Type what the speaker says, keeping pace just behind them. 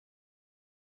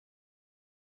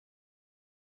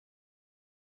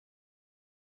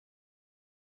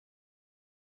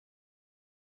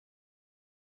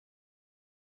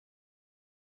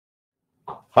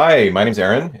Hi, my name's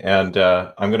Aaron, and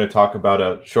I'm going to talk about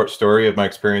a short story of my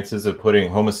experiences of putting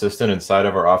Home Assistant inside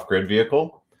of our off-grid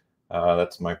vehicle.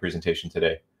 That's my presentation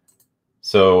today.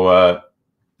 So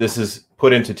this is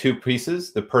put into two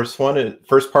pieces. The first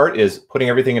part is putting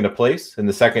everything into place, and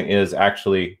the second is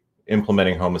actually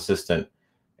implementing Home Assistant.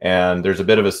 And there's a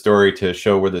bit of a story to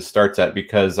show where this starts at,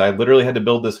 because I literally had to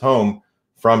build this home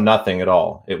from nothing at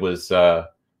all. It was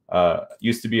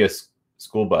used to be a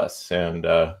school bus, and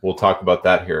we'll talk about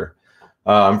that here.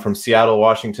 I'm from Seattle,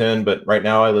 Washington, but right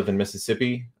now I live in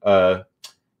Mississippi.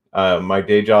 My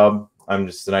day job, I'm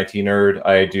just an IT nerd.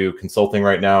 I do consulting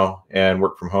right now and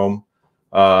work from home.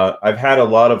 I've had a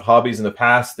lot of hobbies in the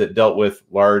past that dealt with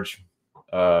large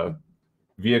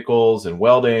vehicles and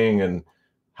welding and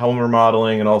home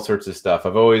remodeling and all sorts of stuff.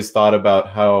 I've always thought about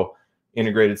how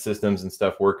integrated systems and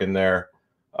stuff work in there.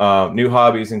 New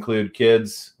hobbies include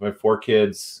kids. I have 4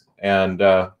 kids. And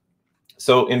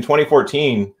so in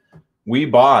 2014, we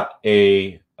bought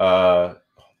a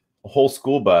whole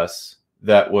school bus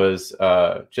that was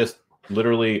just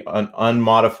literally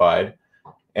unmodified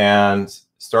and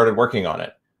started working on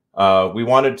it. We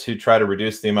wanted to try to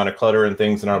reduce the amount of clutter and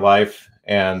things in our life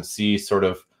and see sort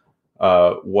of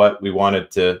what we wanted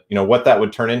to, what that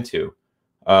would turn into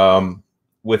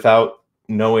without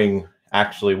knowing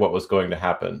actually what was going to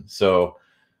happen. So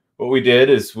what we did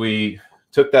is we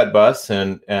took that bus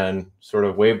and sort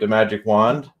of waved a magic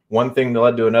wand. One thing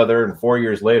led to another, and 4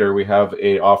 years later, we have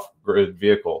a off-grid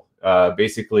vehicle.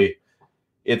 Basically,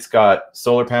 it's got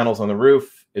solar panels on the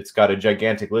roof. It's got a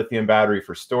gigantic lithium battery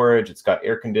for storage. It's got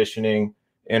air conditioning,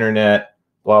 internet,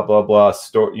 blah, blah, blah,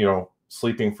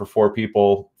 sleeping for 4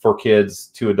 people, 4 kids,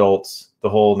 2 adults, the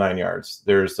whole 9 yards.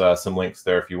 There's some links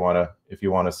there if you want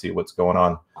to see what's going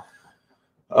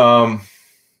on.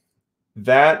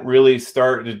 That really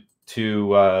started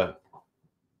to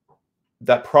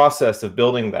that process of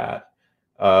building that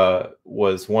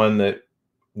was one that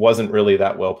wasn't really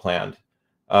that well planned.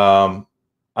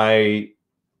 I,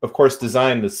 of course,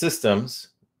 designed the systems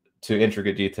to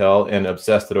intricate detail and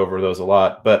obsessed over those a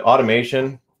lot, but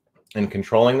automation and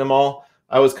controlling them all,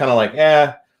 I was kind of like,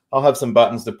 I'll have some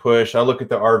buttons to push. I'll look at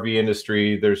the RV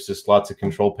industry. There's just lots of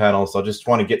control panels. I'll just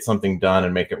want to get something done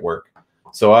and make it work.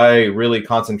 So I really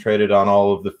concentrated on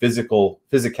all of the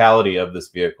physicality of this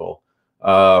vehicle.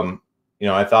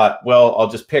 I thought, well, I'll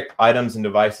just pick items and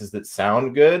devices that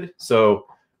sound good. So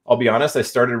I'll be honest, I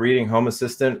started reading Home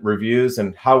Assistant reviews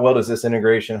and how well does this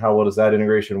integration, how well does that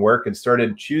integration work, and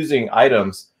started choosing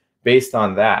items based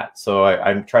on that. So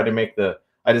I tried to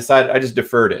I decided, I just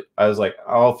deferred it. I was like,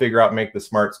 I'll figure out, make the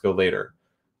smarts go later.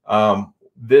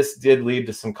 This did lead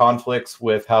to some conflicts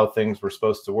with how things were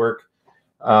supposed to work.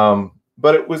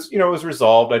 But it was, it was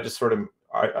resolved. I just sort of,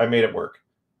 I made it work.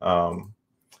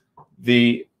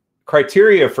 The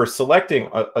criteria for selecting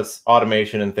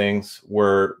automation and things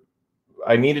were,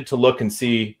 I needed to look and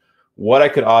see what I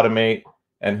could automate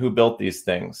and who built these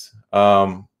things.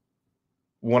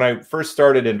 When I first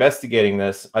started investigating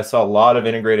this, I saw a lot of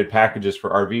integrated packages for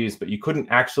RVs, but you couldn't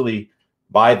actually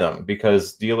buy them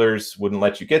because dealers wouldn't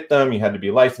let you get them. You had to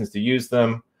be licensed to use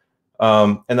them.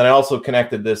 And then I also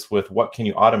connected this with what can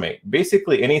you automate?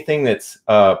 Basically anything that's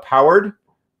powered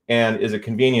and is a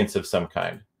convenience of some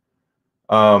kind.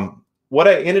 What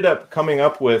I ended up coming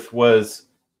up with was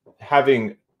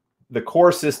having the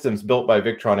core systems built by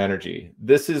Victron Energy.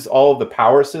 This is all of the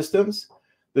power systems.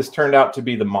 This turned out to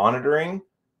be the monitoring,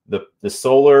 the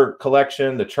solar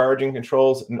collection, the charging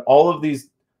controls, and all of these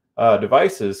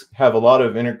devices have a lot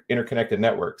of interconnected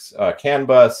networks, CAN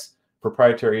bus,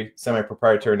 proprietary,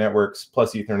 semi-proprietary networks,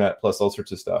 plus Ethernet, plus all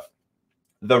sorts of stuff.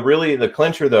 The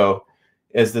clincher, though,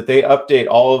 is that they update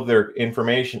all of their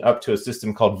information up to a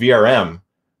system called VRM.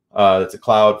 That's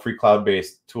a free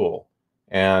cloud-based tool.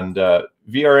 And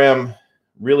VRM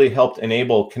really helped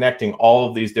enable connecting all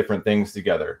of these different things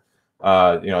together.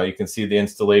 You can see the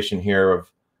installation here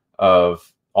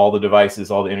of all the devices,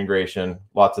 all the integration,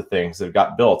 lots of things that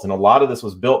got built. And a lot of this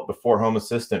was built before Home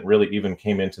Assistant really even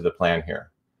came into the plan here.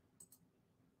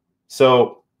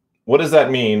 So what does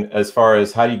that mean as far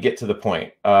as how do you get to the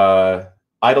point?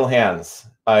 Idle hands.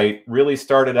 I really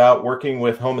started out working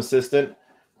with Home Assistant,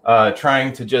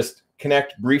 trying to just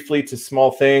connect briefly to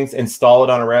small things, install it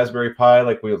on a Raspberry Pi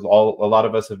like a lot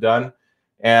of us have done.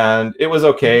 And it was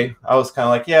okay. I was kind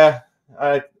of like, yeah,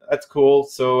 that's cool.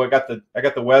 So I got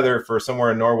the weather for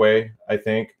somewhere in Norway, I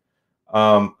think.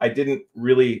 I didn't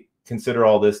really consider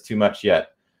all this too much yet.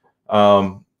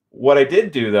 What I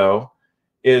did do, though,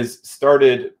 is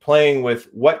started playing with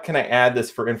what can I add this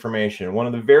for information. One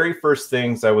of the very first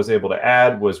things I was able to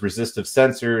add was resistive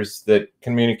sensors that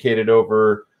communicated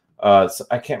over, I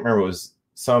can't remember, it was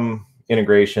some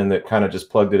integration that kind of just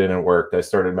plugged it in and worked. I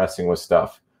started messing with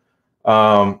stuff.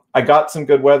 I got some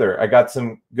good weather. I got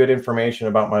some good information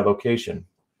about my location.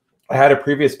 I had a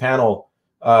previous panel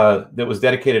that was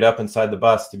dedicated up inside the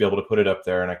bus to be able to put it up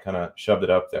there, and I kind of shoved it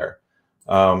up there.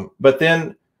 But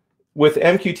then with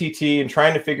MQTT and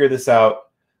trying to figure this out,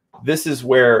 this is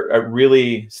where it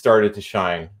really started to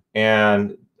shine.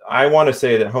 And I want to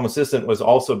say that Home Assistant was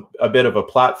also a bit of a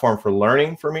platform for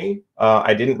learning for me.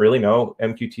 I didn't really know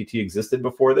MQTT existed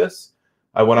before this.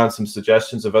 I went on some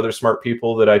suggestions of other smart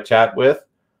people that I chat with,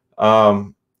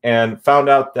 and found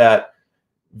out that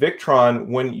Victron,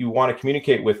 when you want to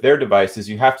communicate with their devices,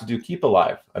 you have to do keep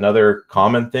alive, another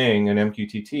common thing in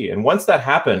MQTT. And once that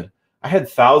happened, I had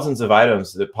thousands of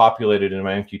items that populated in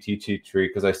my MQTT tree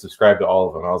because I subscribed to all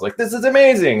of them. I was like, this is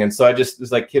amazing. And so I just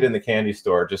was like kid in the candy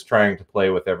store, just trying to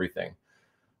play with everything.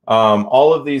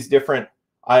 All of these different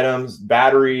items,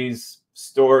 batteries,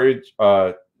 storage,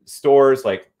 stores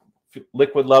like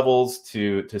liquid levels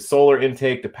to solar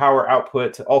intake, to power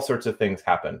output, to all sorts of things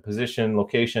happen. Position,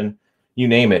 location, you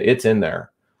name it, it's in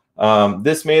there.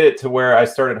 This made it to where I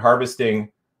started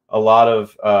harvesting a lot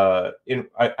of,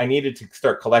 I needed to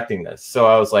start collecting this. So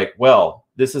I was like, well,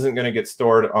 this isn't going to get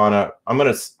stored on a, I'm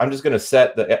just going to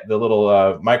set the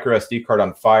little micro SD card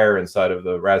on fire inside of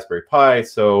the Raspberry Pi.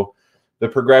 So the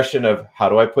progression of how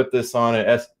do I put this on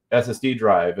an SSD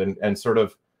drive and sort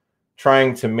of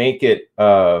trying to make it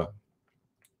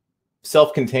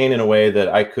self-contained in a way that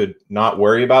I could not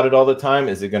worry about it all the time.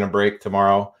 Is it going to break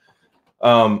tomorrow?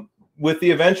 With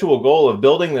the eventual goal of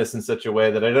building this in such a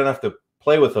way that I don't have to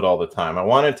play with it all the time. I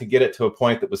wanted to get it to a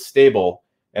point that was stable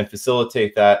and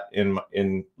facilitate that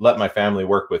in let my family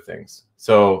work with things.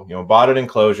 So, you know, bought an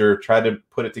enclosure, tried to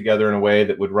put it together in a way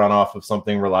that would run off of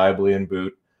something reliably and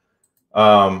boot.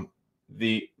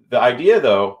 The idea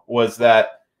though was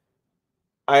that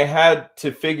I had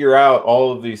to figure out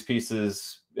all of these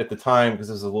pieces at the time, because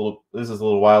this is a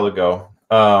little while ago,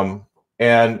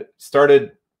 and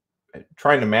started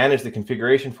trying to manage the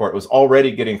configuration for it. It was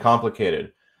already getting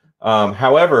complicated.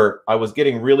 However, I was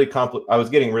getting really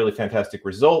fantastic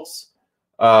results.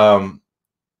 But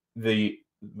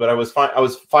I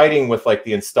was fighting with like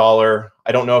the installer.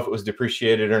 I don't know if it was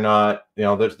depreciated or not. You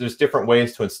know, there's different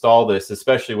ways to install this,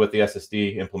 especially with the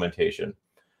SSD implementation.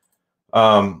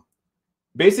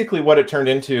 Basically what it turned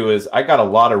into is I got a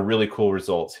lot of really cool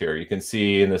results here. You can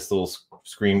see in this little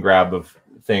screen grab of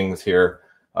things here.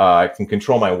 I can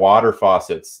control my water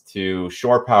faucets to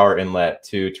shore power inlet,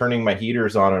 to turning my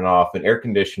heaters on and off, and air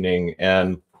conditioning,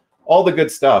 and all the good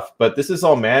stuff. But this is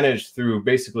all managed through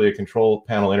basically a control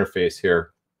panel interface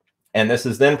here. And this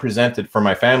is then presented for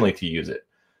my family to use it.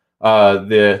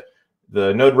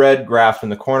 The Node Red graph in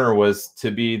the corner was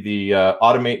to be the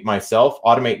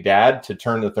automate dad to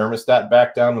turn the thermostat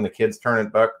back down when the kids turn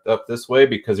it back up this way,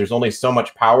 because there's only so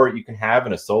much power you can have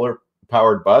in a solar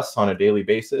powered bus on a daily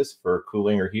basis for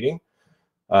cooling or heating,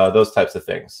 those types of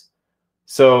things.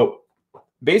 So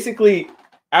basically,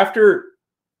 after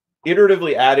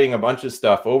iteratively adding a bunch of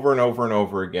stuff over and over and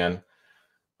over again,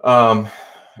 I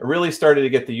really started to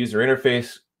get the user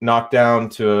interface knocked down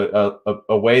to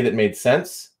a way that made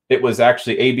sense. It was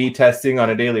actually A/B testing on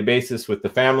a daily basis with the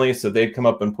family. So they'd come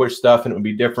up and push stuff and it would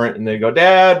be different. And they'd go,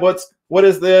 Dad, what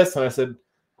is this? And I said,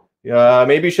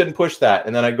 maybe you shouldn't push that.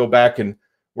 And then I'd go back and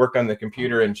work on the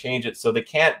computer and change it. So they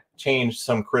can't change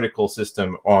some critical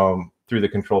system through the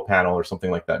control panel or something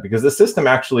like that, because the system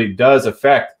actually does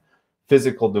affect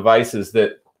physical devices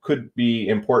that could be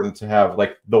important to have,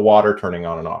 like the water turning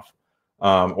on and off,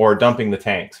 or dumping the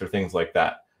tanks or things like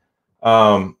that.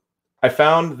 I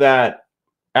found that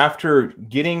after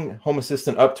getting Home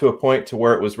Assistant up to a point to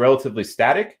where it was relatively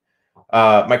static,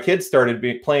 my kids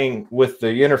started playing with the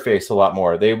interface a lot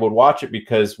more. They would watch it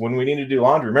because when we need to do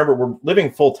laundry, remember, we're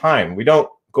living full time. We don't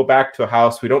go back to a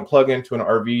house. We don't plug into an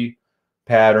RV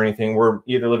pad or anything. We're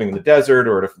either living in the desert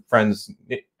or at a friend's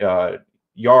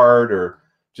yard, or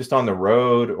just on the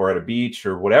road, or at a beach,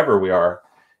 or whatever we are.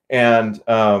 And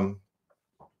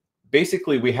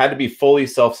basically, we had to be fully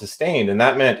self-sustained. And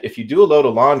that meant if you do a load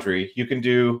of laundry, you can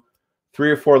do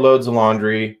 3 or 4 loads of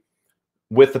laundry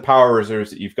with the power reserves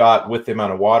that you've got, with the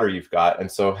amount of water you've got. And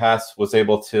so Hess was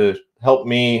able to help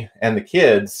me and the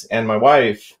kids and my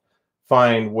wife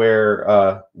find where,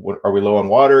 are we low on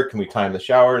water? Can we time the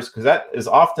showers? Because that is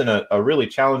often a really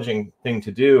challenging thing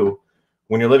to do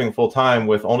when you're living full time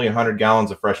with only 100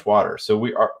 gallons of fresh water. So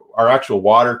our actual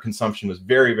water consumption was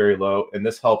very, very low. And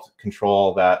this helped control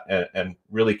all that and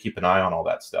really keep an eye on all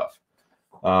that stuff.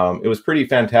 It was pretty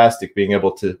fantastic being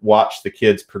able to watch the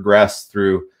kids progress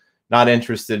through not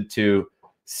interested to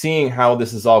seeing how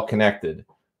this is all connected.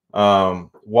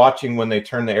 watching when they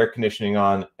turn the air conditioning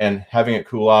on and having it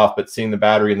cool off, but seeing the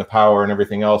battery and the power and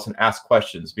everything else, and ask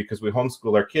questions, because we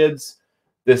homeschool our kids.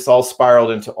 This all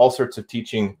spiraled into all sorts of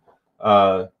teaching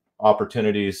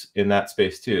opportunities in that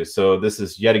space too. So this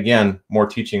is yet again more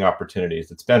teaching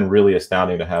opportunities. It's been really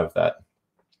astounding to have that.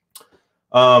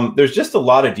 There's just a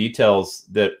lot of details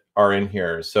that are in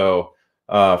here. So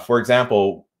for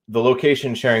example, the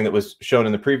location sharing that was shown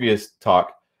in the previous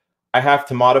talk, I have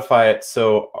to modify it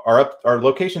so our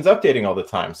location's updating all the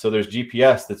time. So there's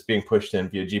GPS that's being pushed in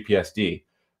via GPSD.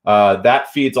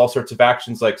 That feeds all sorts of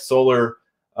actions like solar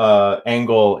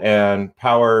angle and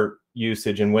power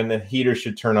usage and when the heater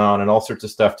should turn on and all sorts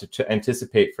of stuff to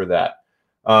anticipate for that.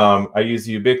 I use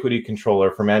the Ubiquity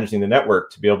controller for managing the network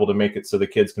to be able to make it so the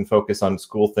kids can focus on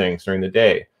school things during the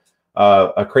day.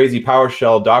 A crazy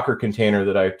PowerShell Docker container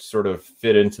that I sort of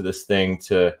fit into this thing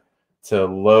to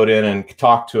load in and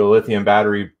talk to a lithium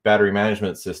battery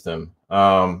management system.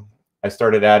 I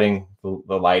started adding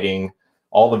the lighting.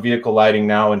 All the vehicle lighting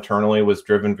now internally was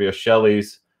driven via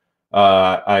Shelly's.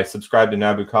 I subscribed to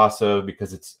Nabu-Casa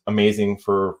because it's amazing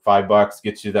for $5,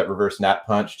 gets you that reverse nat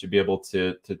punch to be able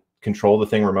to control the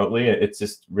thing remotely. It's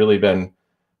just really been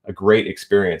a great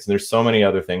experience. And there's so many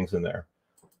other things in there.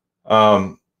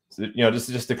 So, you know,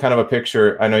 just a kind of a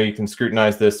picture. I know you can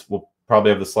scrutinize this. We'll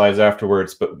probably have the slides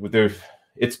afterwards, but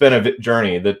it's been a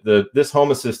journey. This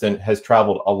Home Assistant has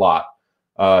traveled a lot,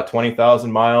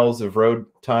 20,000 miles of road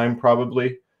time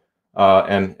probably,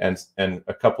 and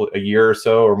a year or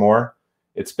so or more.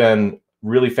 It's been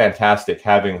really fantastic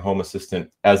having Home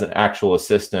Assistant as an actual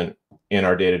assistant in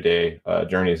our day-to-day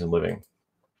journeys and living.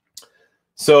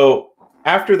 So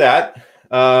after that,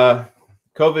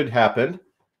 COVID happened.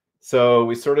 So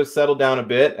we sort of settled down a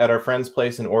bit at our friend's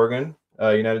place in Oregon,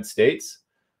 United States.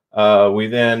 We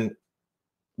then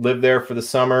lived there for the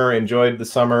summer, enjoyed the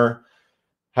summer,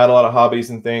 had a lot of hobbies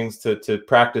and things to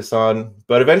practice on.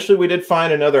 But eventually we did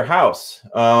find another house.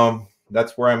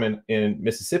 That's where I'm in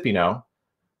Mississippi now.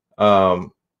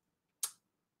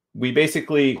 We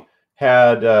basically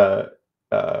had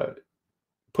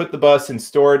put the bus in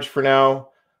storage for now.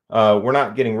 We're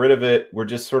not getting rid of it. We're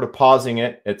just sort of pausing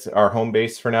it. It's our home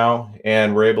base for now.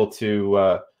 And we're able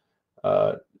to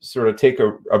sort of take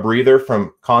a breather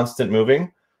from constant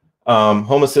moving.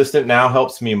 Home Assistant now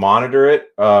helps me monitor it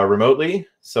remotely,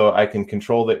 so I can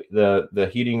control the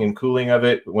heating and cooling of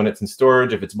it when it's in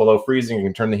storage. If it's below freezing, you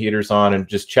can turn the heaters on and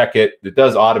just check it. It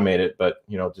does automate it, but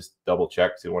you know, just double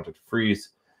check so you want it to freeze.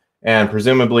 And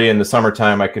presumably in the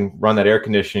summertime, I can run that air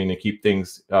conditioning to keep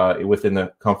things within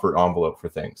the comfort envelope for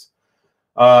things.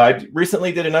 I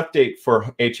recently did an update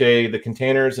for HA, the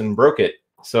containers, and broke it.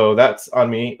 So that's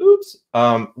on me. Oops.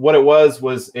 What it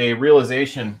was a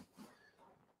realization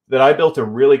that I built a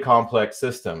really complex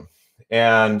system.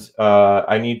 And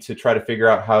I need to try to figure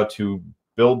out how to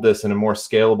build this in a more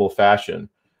scalable fashion.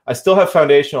 I still have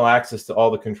foundational access to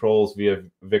all the controls via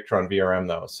Victron VRM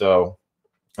though. So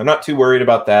I'm not too worried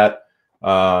about that.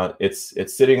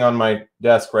 It's sitting on my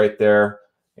desk right there,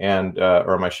 and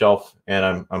or on my shelf,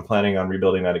 and I'm planning on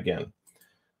rebuilding that again.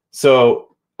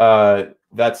 So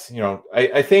that's, you know,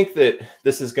 I think that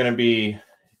this is going to be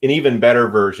an even better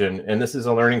version, and this is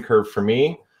a learning curve for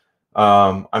me.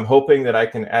 I'm hoping that I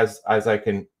can, as I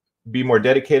can be more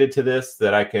dedicated to this,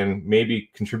 that I can maybe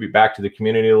contribute back to the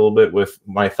community a little bit with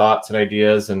my thoughts and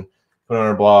ideas, and put on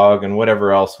our blog and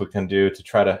whatever else we can do to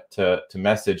try to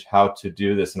message how to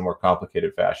do this in a more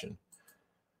complicated fashion.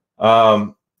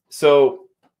 So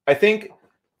I think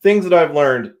things that I've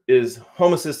learned is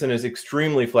Home Assistant is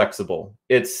extremely flexible.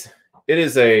 It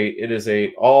is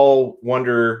a all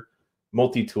wonder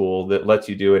multi-tool that lets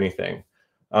you do anything.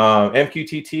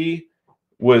 MQTT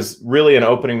was really an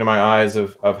opening to my eyes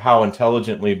of how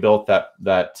intelligently built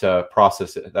that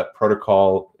process, that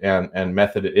protocol and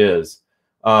method is.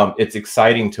 It's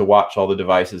exciting to watch all the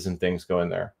devices and things go in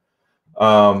there.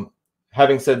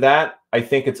 Having said that, I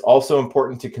think it's also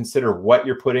important to consider what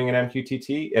you're putting in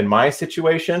MQTT. In my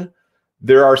situation,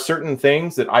 there are certain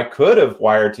things that I could have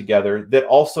wired together that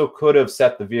also could have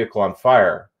set the vehicle on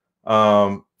fire.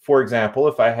 For example,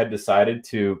 if I had decided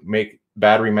to make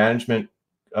battery management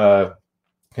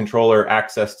controller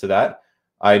access to that,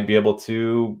 I'd be able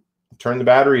to turn the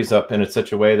batteries up in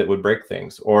such a way that would break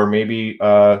things, or maybe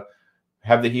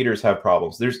have the heaters have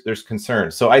problems. There's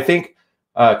concerns. So I think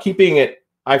keeping it,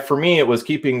 for me, it was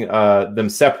keeping them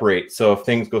separate. So if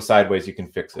things go sideways, you can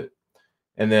fix it.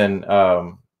 And then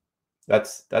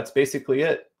that's basically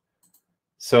it.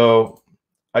 So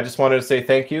I just wanted to say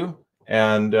thank you.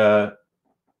 And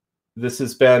this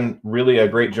has been really a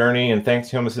great journey. And thanks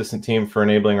to Home Assistant team for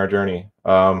enabling our journey.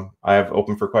 I have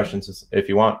open for questions if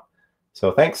you want.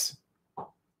 So thanks.